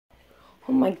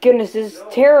Oh my goodness, this is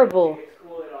terrible.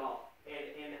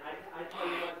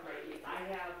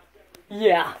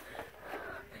 Yeah.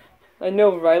 I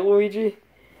know, right, Luigi?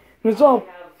 It's all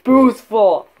Boo's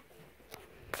fault.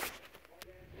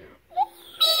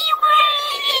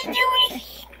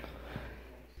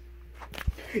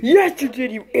 Yes, you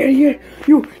did, you idiot!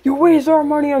 You wasted our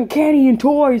money on candy and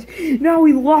toys. Now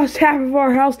we lost half of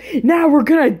our house. Now we're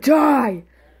gonna die.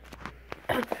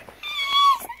 It's not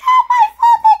my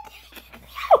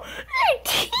fault. I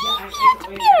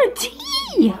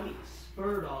tea.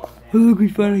 Oh, look, we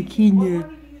found a key now.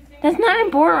 That's not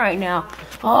important right now.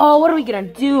 Oh, what are we gonna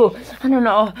do? I don't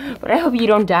know, but I hope you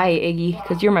don't die, Iggy,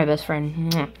 because you're my best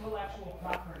friend.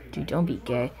 Dude, don't be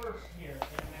gay.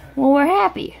 Well, we're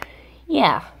happy.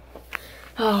 Yeah.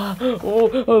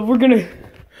 We're gonna.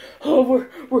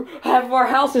 We're half of our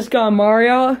house is gone,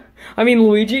 Mario. I mean,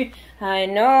 Luigi. I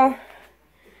know.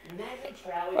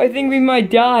 I think we might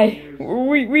die.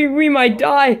 We might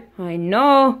die. I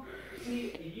know.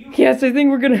 Yes, I think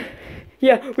we're gonna.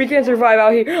 Yeah, we can't survive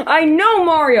out here. I know,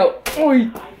 Mario. Oy.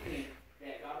 Gosh.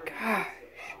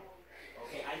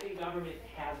 Okay, I think government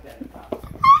has that problem.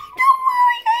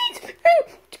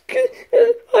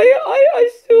 I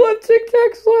still have Tic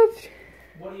Tacs left.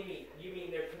 What do you mean? You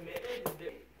mean their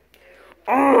commitment?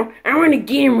 Oh, I want to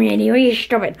get him, Randy. Are you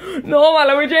stupid? No,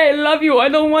 Waluigi, I love you. I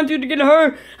don't want you to get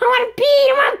hurt. I want to beat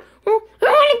him up. I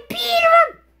want to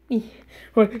beat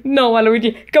him up. No,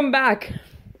 Waluigi, come back.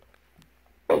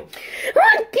 I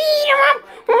want to beat him up.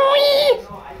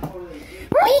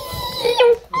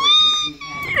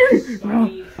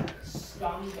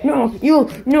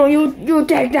 No, you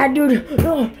take that, dude.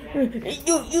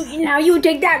 No, you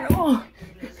take that. Oh,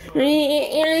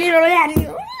 little lad.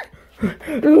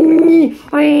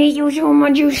 I hate you so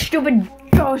much, you stupid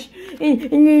ghost.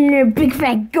 Big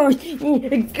fat ghost.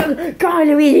 God,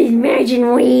 Luigi's Mansion.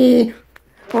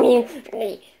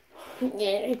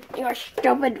 You're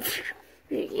stupid.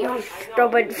 You're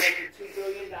stupid.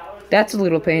 That's a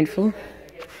little painful.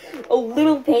 A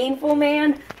little painful,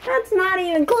 man? That's not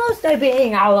even close to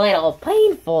being a little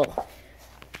painful.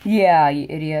 Yeah, you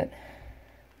idiot.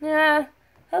 Yeah,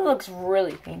 that looks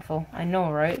really painful. I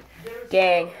know, right?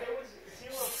 Dang.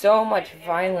 So much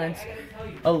violence.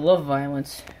 I love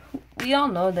violence. We all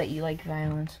know that you like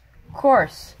violence. Of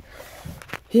course.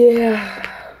 Yeah.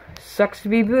 Sucks to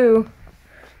be Boo.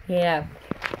 Yeah.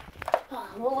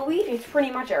 Well, Luigi's pretty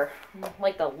much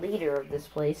like the leader of this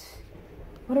place.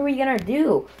 What are we gonna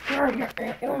do?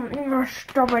 You're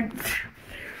stupid.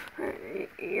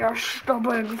 You're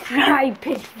stupid.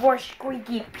 High-pitched voice,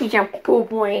 squeaky piece of poop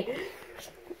boy.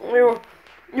 You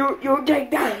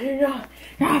take that.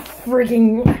 You're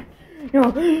freaking.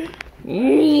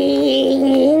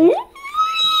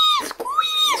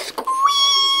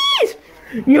 Squeeze.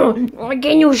 No,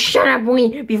 can you shut up,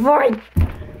 Wee, before I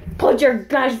put your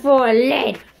guts full of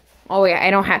lead? Oh yeah,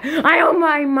 I hope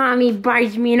my mommy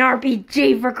buys me an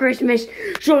RPG for Christmas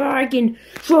so I can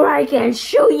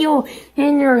shoot you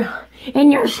in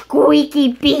your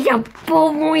squeaky piece of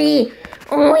poop.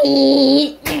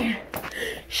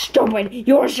 Stupid!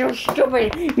 You're so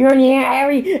stupid! You're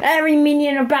every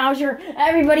minion of Bowser.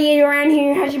 Everybody around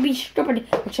here has to be stupid,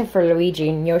 except for Luigi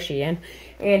and Yoshi and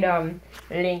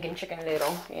Link and Chicken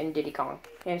Little and Diddy Kong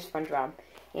and SpongeBob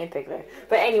and Piglet.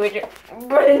 But anyway,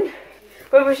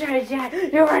 but besides that,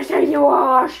 the rest of you all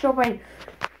are stupid.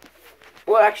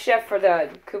 Well, except for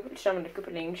some of the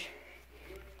Koopalings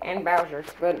and Bowser.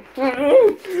 But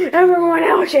everyone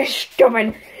else is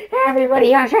stupid.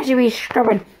 Everybody else has to be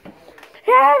stupid.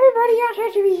 Everybody else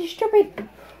has to be stupid.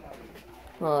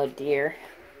 Oh dear.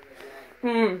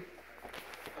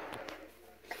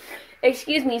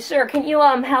 Excuse me, sir. Can you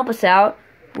help us out?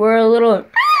 We're a little.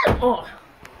 Oh.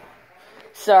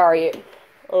 Sorry.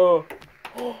 Oh.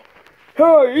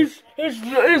 Hey,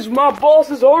 it's my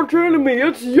boss's arch enemy.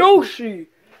 It's Yoshi.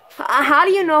 How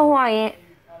do you know who I am?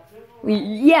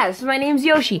 Yes, my name's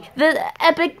Yoshi, the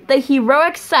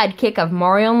heroic sidekick of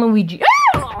Mario and Luigi.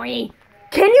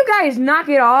 Can you guys knock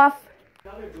it off?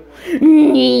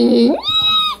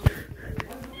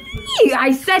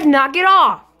 I said knock it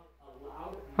off.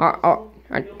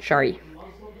 Sorry.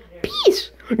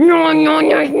 Peace.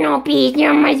 No peace.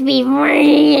 There must be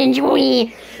friends.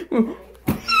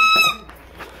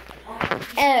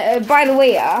 By the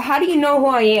way, how do you know who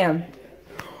I am?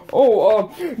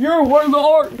 Oh, you're one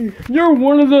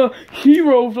of the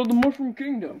heroes of the Mushroom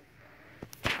Kingdom.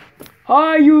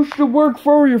 I used to work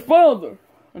for your father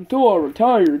until I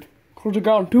retired because I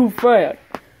got too fat.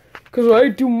 Because I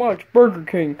ate too much Burger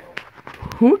King.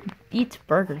 Who eats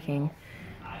Burger King?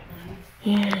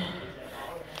 Yeah.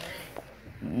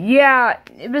 Yeah,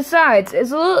 besides,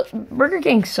 it's a little... Burger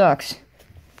King sucks.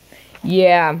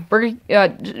 Yeah,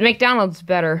 McDonald's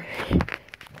better.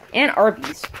 And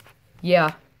Arby's.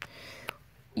 Yeah.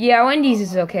 Yeah, Wendy's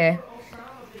is okay.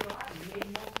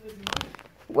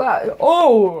 Wow.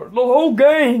 Oh, the whole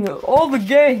gang. All the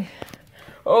gang.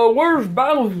 Where's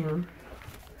Bowser?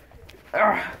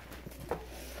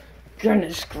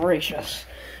 Goodness gracious.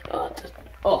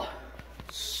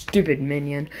 Stupid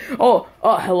minion.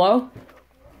 Hello?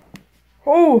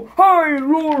 Oh, hi,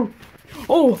 Lord.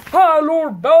 Oh, hi,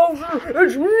 Lord Bowser.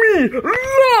 It's me,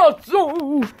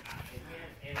 Lotso.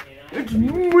 It's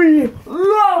me,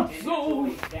 Lotso.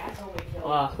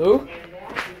 Who?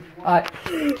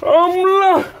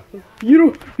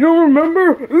 You don't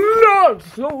remember?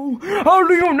 Lotso. How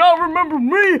do you not remember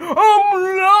me? I'm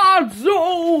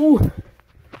Lotso.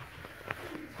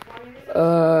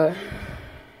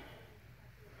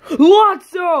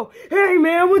 Lotso! Hey,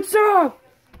 man, what's up?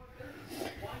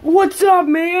 What's up,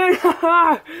 man?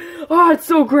 Oh, it's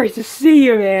so great to see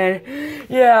you, man.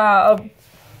 Yeah,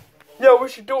 we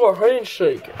should do a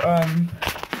handshake.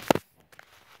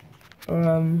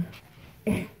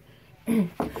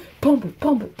 Pump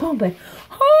it.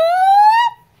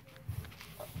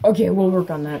 Okay, we'll work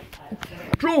on that.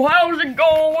 So how's it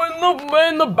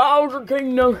going in the Bowser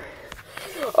Kingdom?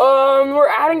 We're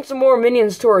adding some more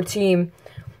minions to our team.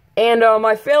 And,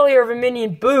 my failure of a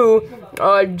minion, Boo,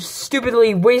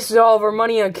 stupidly wasted all of our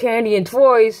money on candy and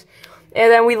toys. And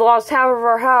then we lost half of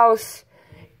our house.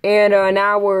 And,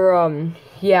 now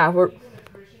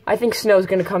I think snow's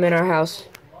gonna come in our house.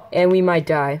 And we might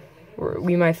die.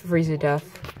 We might freeze to death.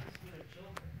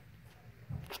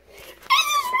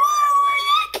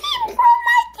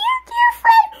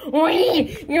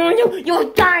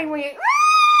 You'll die when you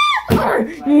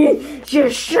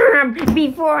just shut up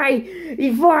before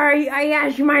I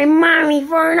ask my mommy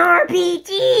for an RPG.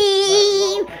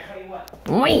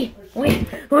 Wait,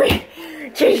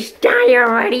 just die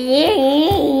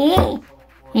already.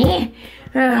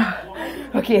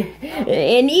 Okay,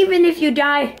 and even if you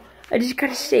die, I just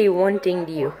gotta say one thing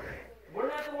to you.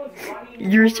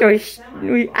 You're so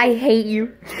stupid. I hate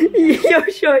you. You're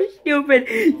so stupid.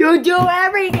 You do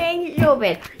everything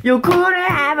stupid. You couldn't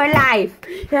have a life.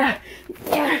 Yeah.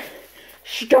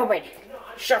 Stupid.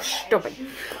 So stupid.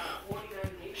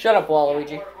 Shut up,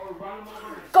 Waluigi.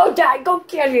 Go die. Go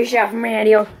kill yourself,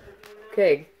 Mario.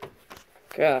 Okay.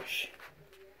 Gosh.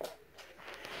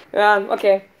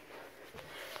 Okay.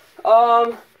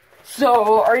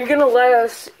 So, are you gonna let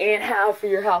us in half of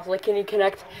your house? Like, can you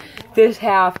connect this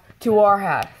half to our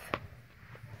half?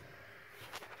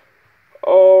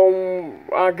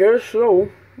 I guess so.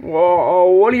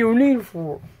 Well, what do you need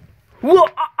for? Well,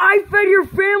 I fed your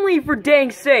family, for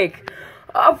dang sake.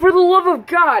 For the love of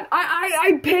God,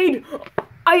 I paid.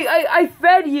 I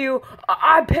fed you.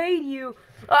 I paid you.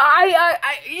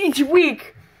 Each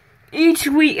week,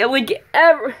 like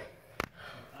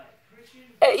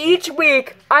each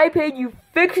week, I paid you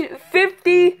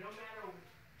 50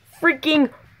 freaking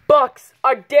bucks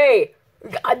a day.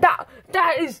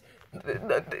 That is.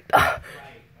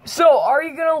 So, are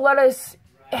you gonna let us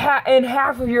in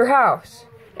half of your house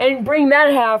and bring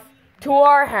that half to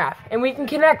our half, and we can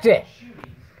connect it?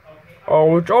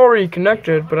 Oh, it's already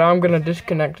connected, but I'm gonna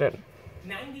disconnect it.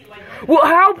 Well,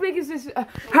 how big is this?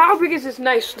 How big is this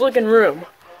nice looking room?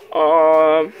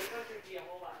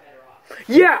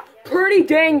 Yeah, pretty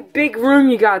dang big room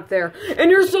you got there. And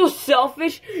you're so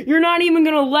selfish. You're not even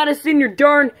gonna let us in your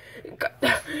darn.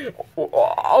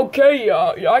 Okay,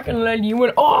 I can let you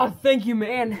in. Oh, thank you,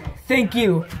 man. Thank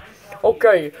you.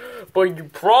 Okay, but you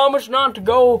promise not to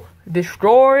go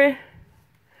destroy it,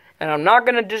 and I'm not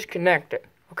gonna disconnect it.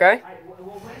 Okay?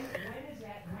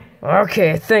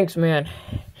 Okay, thanks, man.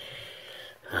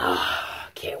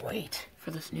 Can't wait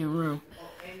for this new room.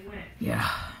 Yeah.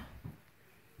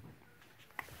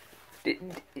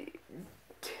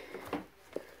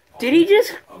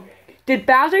 Did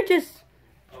Bowser just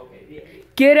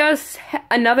get us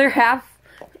another half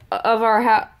of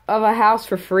a house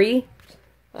for free?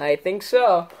 I think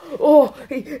so. Oh,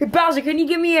 hey, Bowser, can you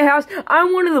give me a house?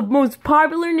 I'm one of the most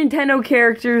popular Nintendo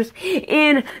characters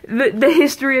in the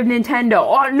history of Nintendo.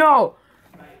 Oh, no!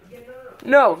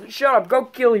 No, shut up. Go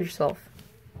kill yourself.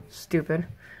 Stupid.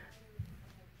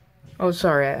 Oh,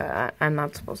 sorry. I'm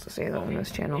not supposed to say that on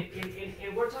this channel.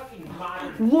 We're talking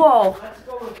modern. Whoa! Let's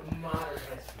go with modern.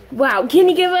 Wow, can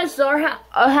you give us our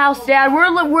house, Dad? We're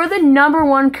the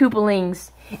 #1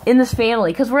 Koopalings in this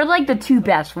family, because we're like the 2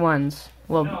 best ones.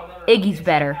 Well, Iggy's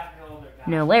better.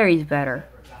 No, Larry's better.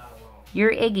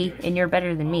 You're Iggy, and you're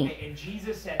better than me.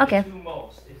 Okay.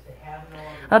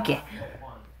 Okay.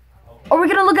 Are we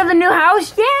gonna look at the new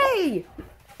house? Yay!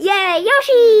 Yay,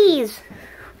 Yoshi's!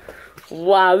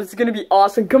 Wow, this is gonna be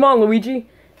awesome. Come on, Luigi.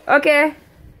 Okay.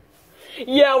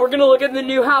 Yeah, we're gonna look at the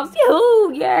new house.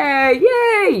 Yahoo! Yay!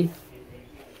 Yay!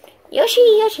 Yoshi,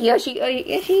 Yoshi, Yoshi,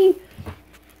 Yoshi,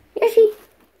 Yoshi,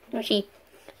 Yoshi.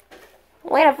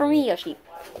 Wait up for me, Yoshi.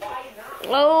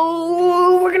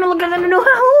 Oh, we're gonna look at the new house.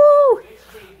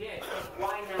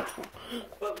 Why not?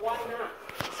 But why not?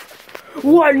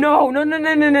 What? No, no, no,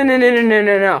 no, no, no, no, no, no,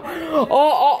 no, no.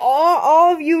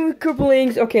 All of you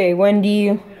Koopalings. Okay,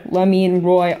 Wendy, Lemmy, and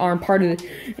Roy aren't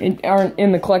aren't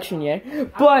in the collection yet.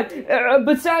 But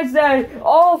besides that,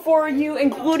 all four of you,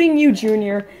 including you,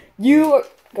 Junior, you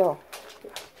are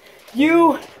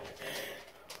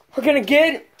gonna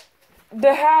get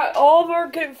all of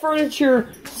our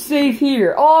furniture safe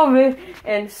here, all of it,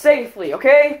 and safely.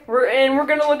 Okay? We're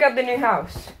gonna look at the new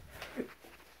house.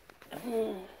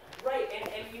 Right, and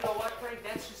you know what, Frank?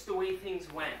 That's just the way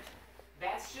things went.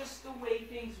 That's just the way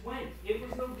things went. It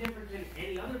was no different than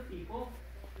any other people.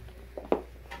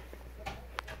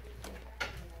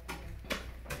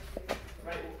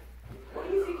 Right. What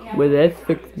do you think happened? Well, that's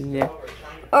fixing it.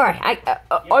 Alright,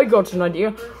 I got an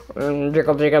idea.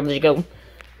 Jiggle, jiggle, jiggle.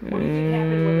 What do you think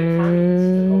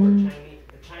happened when the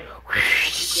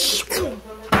communists took over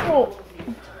China? Oh.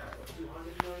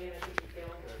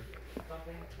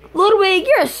 Ludwig,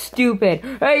 you're stupid.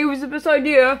 Hey, it was the best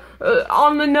idea.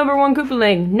 I'm the #1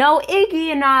 Koopaling. No,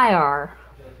 Iggy and I are.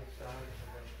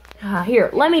 Here,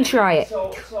 let me try it.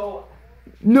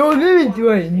 No, let me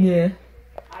try it.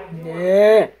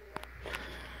 Nah.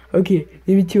 Okay,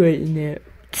 let me try it now.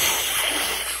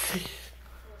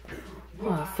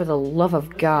 Oh, for the love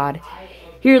of God.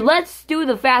 Here, let's do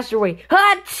the faster way.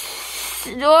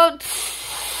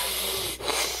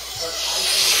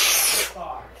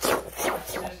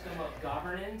 System of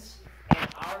governance and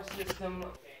our system.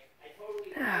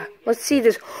 Let's see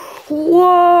this.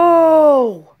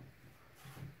 Whoa!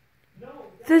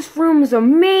 This room is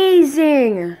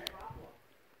amazing.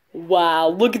 Wow,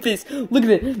 look at this. Look at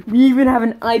it. We even have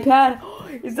an iPad.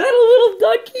 Is that a little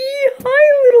ducky?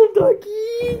 Hi, little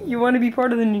ducky. You want to be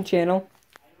part of the new channel?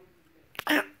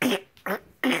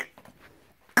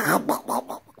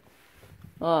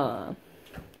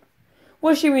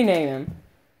 What should we name him?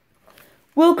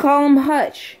 We'll call him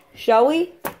Hutch, shall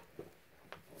we?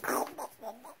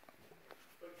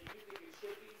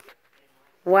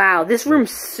 Wow, this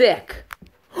room's sick.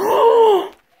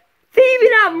 They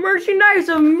even have merchandise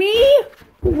of me?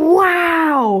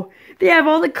 Wow! They have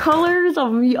all the colors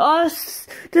of us.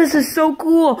 This is so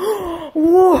cool.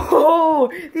 Whoa!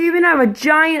 They even have a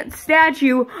giant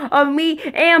statue of me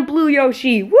and Blue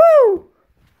Yoshi. Woo!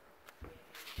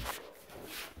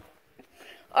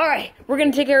 Alright, we're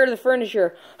gonna take care of the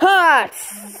furniture.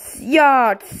 Huts!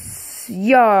 Yachts!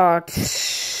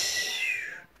 Yachts!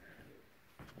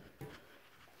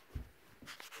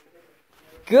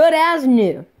 Good as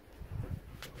new.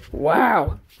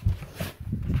 Wow.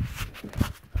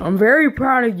 I'm very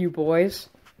proud of you, boys.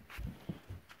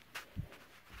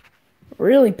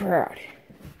 Really proud.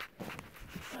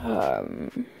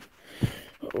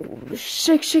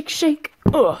 Shake, shake, shake.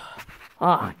 Ugh.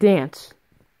 Ah, dance.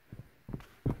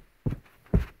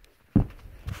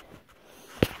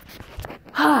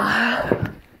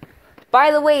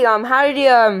 By the way, how did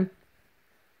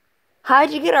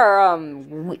you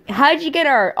get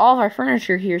all of our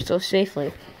furniture here so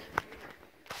safely?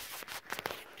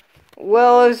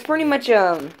 Well, it was pretty much,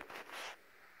 it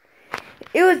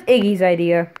was Iggy's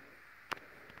idea.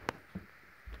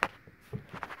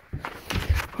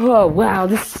 Oh, wow,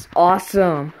 this is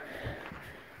awesome.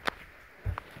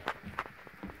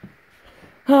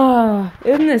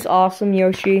 Isn't this awesome,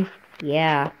 Yoshi?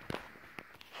 Yeah.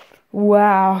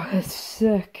 Wow, that's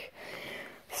sick.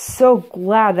 So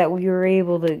glad that we were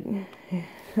able to,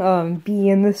 be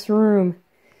in this room.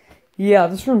 Yeah,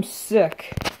 this room's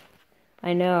sick.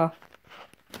 I know.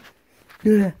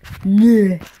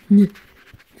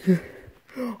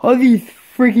 All these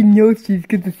freaking Yoshis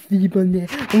get to sleep on there.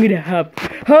 I'm gonna hop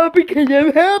because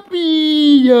I'm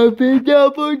happy. I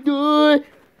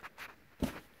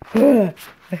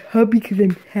hop because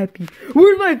I'm happy.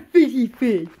 Where's my fishy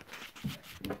fish?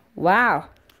 Wow.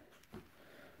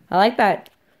 I like that.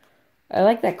 I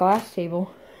like that glass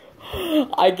table.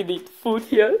 I can eat food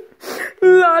here.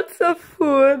 Lots of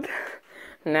food.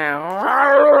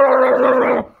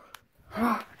 Now.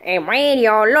 Hey,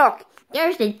 radio, look.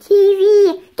 There's the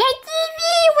TV. The TV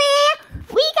where?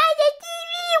 We got the TV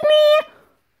where?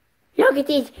 Look at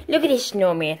this. Look at this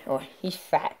snowman. Oh, he's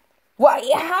fat. What?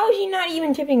 How is he not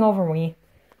even tipping over me?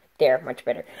 There, much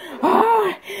better.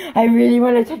 Oh, I really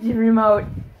want to touch the remote.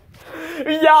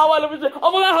 Yeah, I'm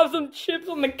gonna have some chips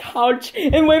on the couch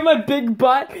and wave my big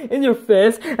butt in your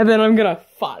face, and then I'm gonna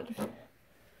fart.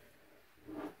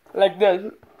 Like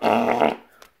this.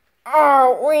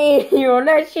 Oh, wait,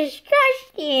 that's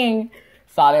disgusting.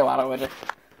 Sorry, Waluigi.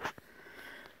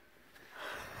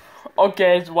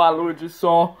 Okay, it's Waluigi,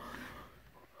 so,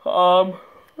 what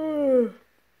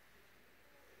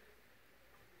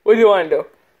do you want to do?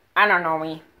 I don't know,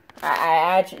 me.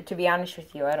 I actually, to be honest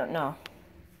with you, I don't know.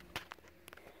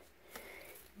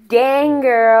 Dang,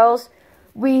 girls,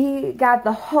 we got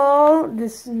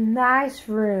this nice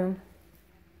room.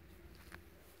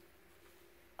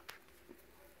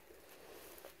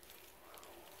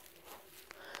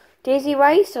 Daisy,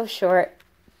 why are you so short?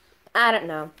 I don't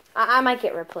know. I might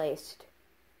get replaced.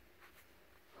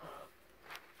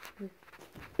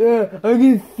 Yeah, I'm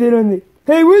gonna sit on it.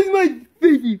 Hey, where's my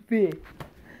fishy fish?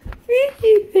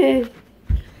 Fishy fish.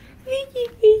 Fishy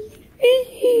fish.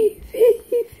 Fishy,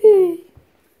 fishy fish.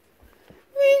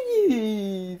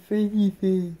 Fishy, fishy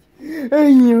fish. I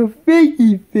am a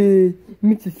fishy fish.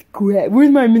 Mr. Squad. Where's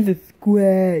my Mr.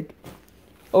 Squad?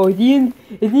 Oh, is he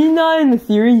not in the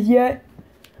series yet?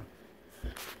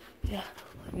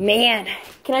 Man,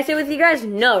 can I sit with you guys?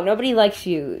 No, nobody likes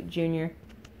you, Junior.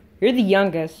 You're the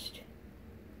youngest.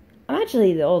 I'm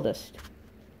actually the oldest.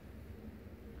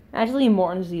 Actually,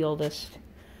 Morton's the oldest.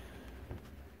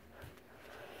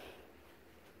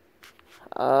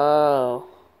 Oh,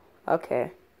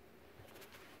 okay.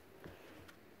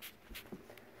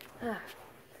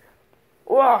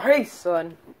 Whoa, hey,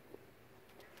 son.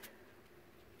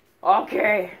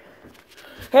 Okay.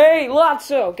 Hey,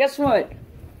 Lotso, guess what?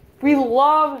 We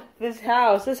love this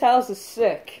house. This house is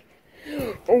sick.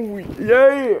 Oh,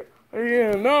 yeah.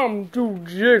 Yeah, now I'm too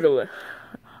jiggly.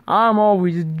 I'm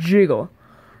always jiggle.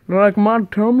 Like my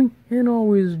tummy, it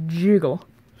always jiggle.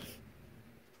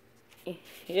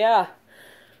 Yeah.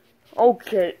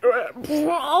 Okay.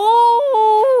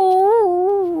 Oh!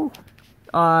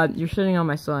 You're sitting on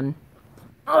my son.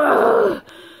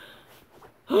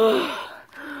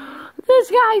 This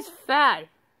guy's fat.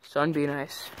 Son, be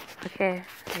nice. Okay.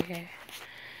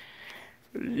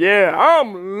 Yeah,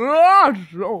 I'm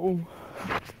Lotso.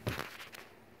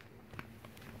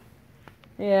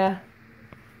 Yeah.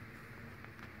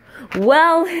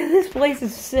 Well, this place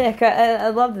is sick. I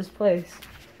love this place.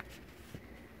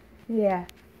 Yeah.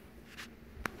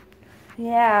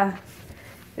 Yeah.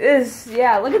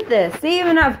 Look at this. They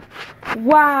even have,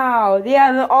 wow, they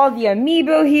have all the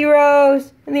Amiibo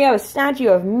heroes, and they have a statue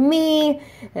of me,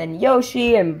 and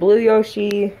Yoshi, and Blue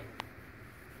Yoshi.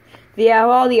 They have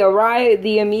all the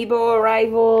Amiibo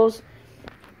arrivals.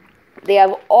 They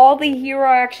have all the hero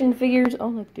action figures. Oh,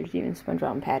 look, there's even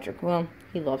SpongeBob and Patrick. Well,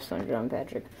 he loves SpongeBob and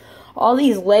Patrick. All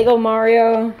these Lego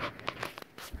Mario.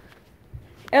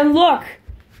 And look,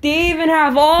 they even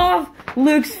have all of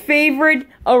Luke's favorite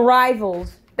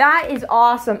arrivals. That is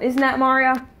awesome. Isn't that,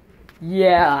 Mario?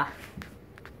 Yeah.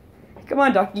 Come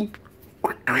on, Ducky.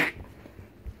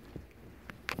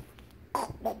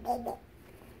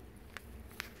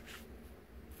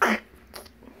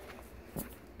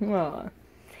 Aw,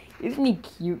 isn't he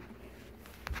cute?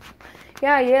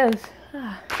 Yeah, he is.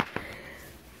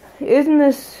 Isn't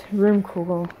this room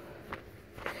cool?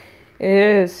 It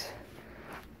is.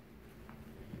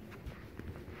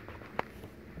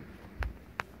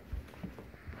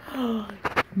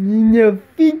 No,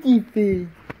 fishy fish.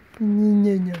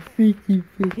 No, fishy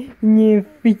fish. No,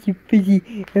 fishy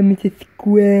fishy. I'm a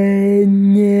square.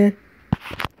 Yeah.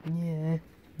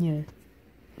 Yeah.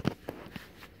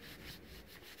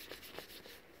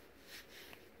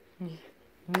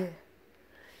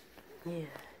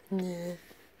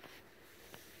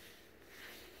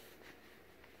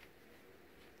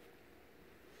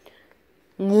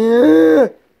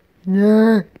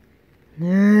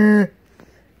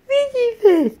 Fishy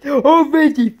fish! Oh,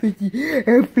 fishy!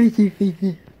 Oh,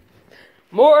 fishy!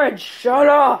 Morin, shut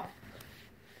up!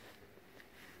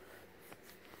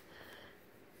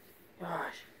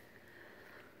 Gosh.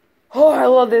 Oh, I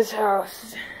love this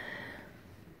house.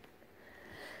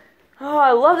 Oh,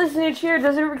 I love this new chair.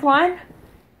 Does it recline?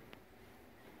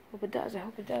 Hope it does. I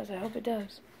hope it does. I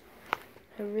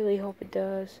really hope it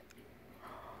does.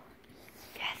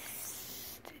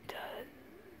 Yes, it does.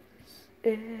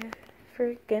 It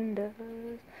freaking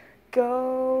does.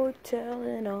 Go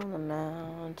telling on the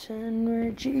mountain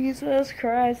where Jesus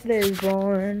Christ is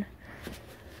born.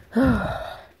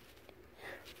 I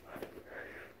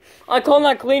call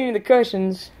not cleaning the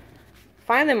cushions.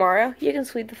 Finally, Mario, you can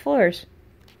sweep the floors.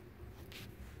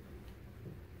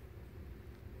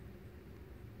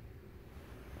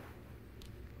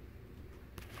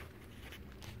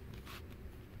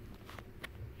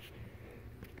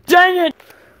 Dang it!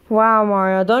 Wow,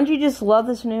 Mario, don't you just love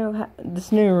this new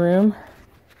room?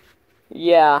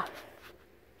 Yeah.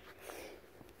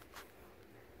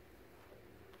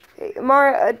 Hey,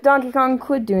 Mario, Donkey Kong,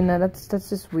 quit doing that. That's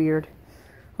just weird.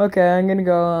 Okay, I'm gonna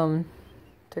go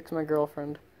text my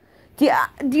girlfriend. Do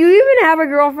you even have a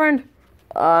girlfriend?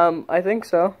 I think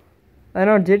so. I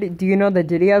know Diddy. Do you know that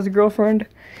Diddy has a girlfriend?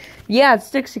 Yeah, it's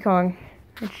Dixie Kong.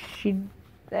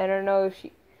 I don't know if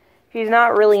she's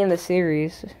not really in the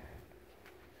series.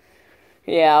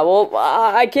 Yeah, well,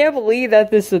 I can't believe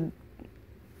that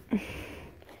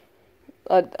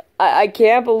I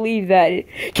can't believe that.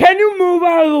 Can you move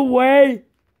out of the way?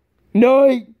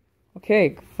 No.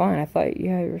 Okay, fine. I thought you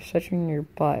were stretching your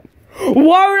butt.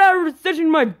 Why would I be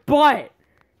stretching my butt?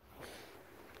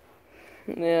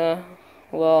 Yeah.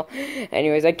 Well,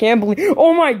 anyways, I can't believe.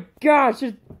 Oh my gosh!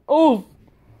 Oh,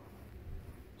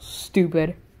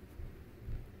 stupid.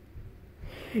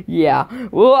 Yeah.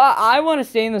 Well, I want to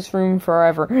stay in this room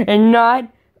forever and not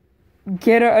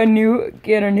get a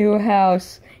new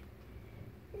house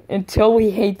until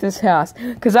we hate this house.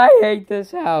 Cause I hate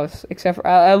this house. Except for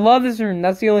I love this room.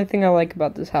 That's the only thing I like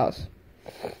about this house.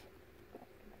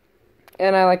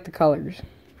 And I like the colors.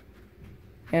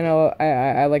 And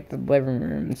I like the living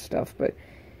room and stuff,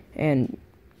 and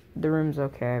the room's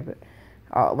okay,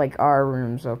 but like our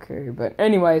room's okay. But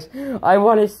anyways, I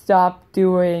want to stop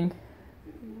doing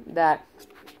that.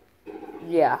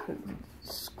 Yeah,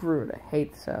 screw it. I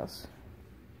hate this house.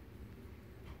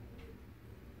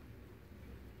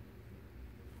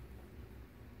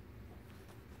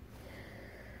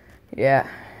 Yeah.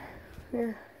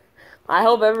 I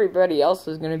hope everybody else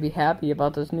is gonna be happy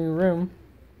about this new room.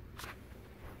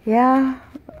 Yeah,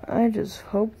 I just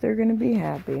hope they're gonna be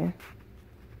happy.